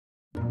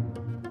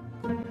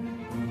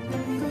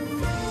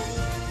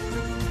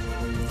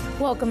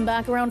Welcome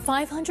back. Around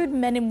 500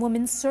 men and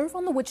women serve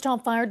on the Wichita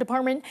Fire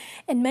Department,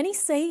 and many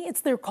say it's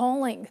their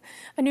calling.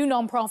 A new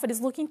nonprofit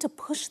is looking to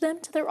push them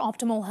to their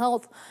optimal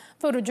health.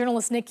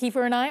 Photojournalist Nick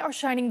Kiefer and I are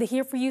shining the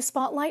Here For You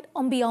spotlight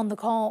on Beyond the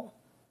Call.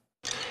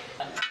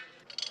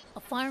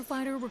 A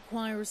firefighter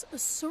requires a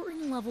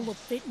certain level of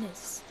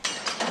fitness.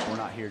 We're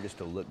not here just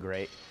to look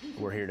great.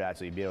 We're here to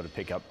actually be able to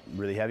pick up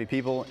really heavy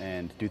people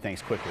and do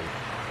things quickly.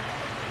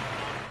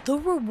 The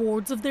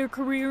rewards of their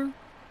career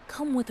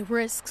come with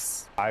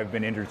risks. I've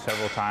been injured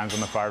several times in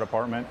the fire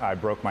department. I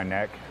broke my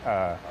neck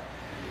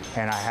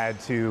and I had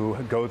to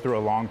go through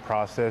a long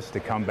process to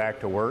come back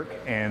to work,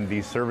 and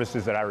these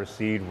services that I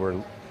received were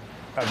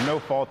of no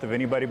fault of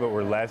anybody, but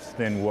were less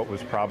than what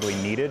was probably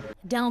needed.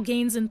 Dow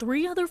Gaines and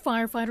 3 other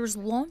firefighters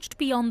launched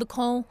Beyond the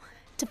Call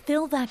to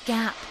fill that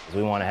gap.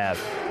 We want to have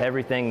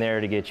everything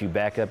there to get you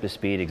back up to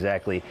speed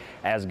exactly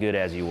as good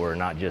as you were,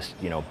 not just,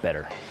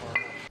 better.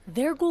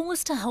 Their goal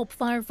is to help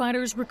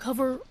firefighters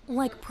recover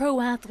like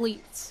pro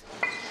athletes.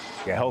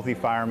 A healthy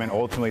fireman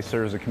ultimately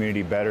serves the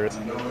community better.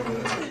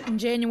 In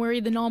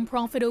January, the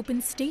nonprofit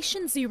opened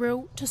Station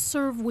Zero to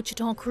serve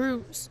Wichita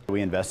crews.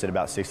 We invested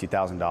about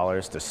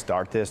 $60,000 to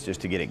start this,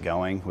 just to get it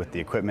going with the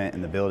equipment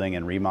and the building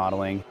and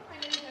remodeling.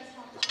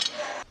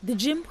 The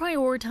gym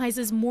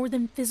prioritizes more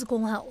than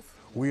physical health.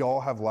 We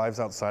all have lives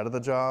outside of the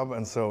job,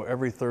 and so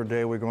every third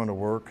day we go into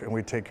work and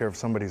we take care of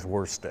somebody's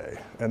worst day.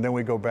 And then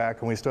we go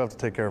back and we still have to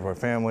take care of our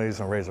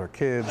families and raise our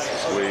kids.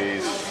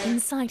 Please.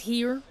 Inside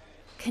here,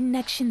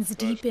 connections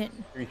deepen.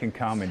 You can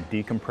come and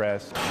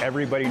decompress.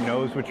 Everybody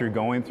knows what you're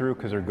going through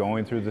because they're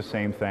going through the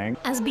same thing.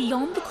 As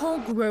Beyond the Call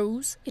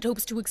grows, it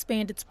hopes to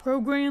expand its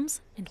programs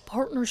and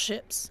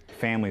partnerships.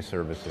 Family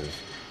services,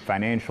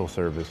 financial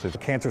services.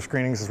 Cancer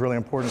screenings is really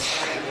important.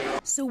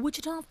 So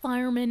Wichita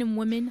firemen and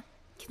women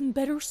can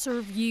better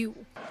serve you.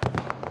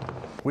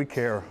 We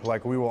care,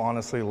 like we will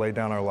honestly lay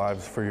down our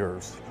lives for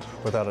yours,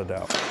 without a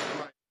doubt.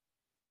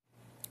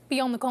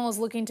 Beyond the Call is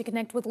looking to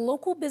connect with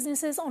local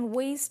businesses on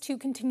ways to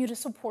continue to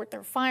support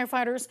their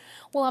firefighters.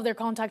 We'll have their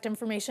contact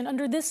information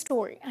under this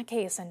story at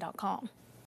ksn.com.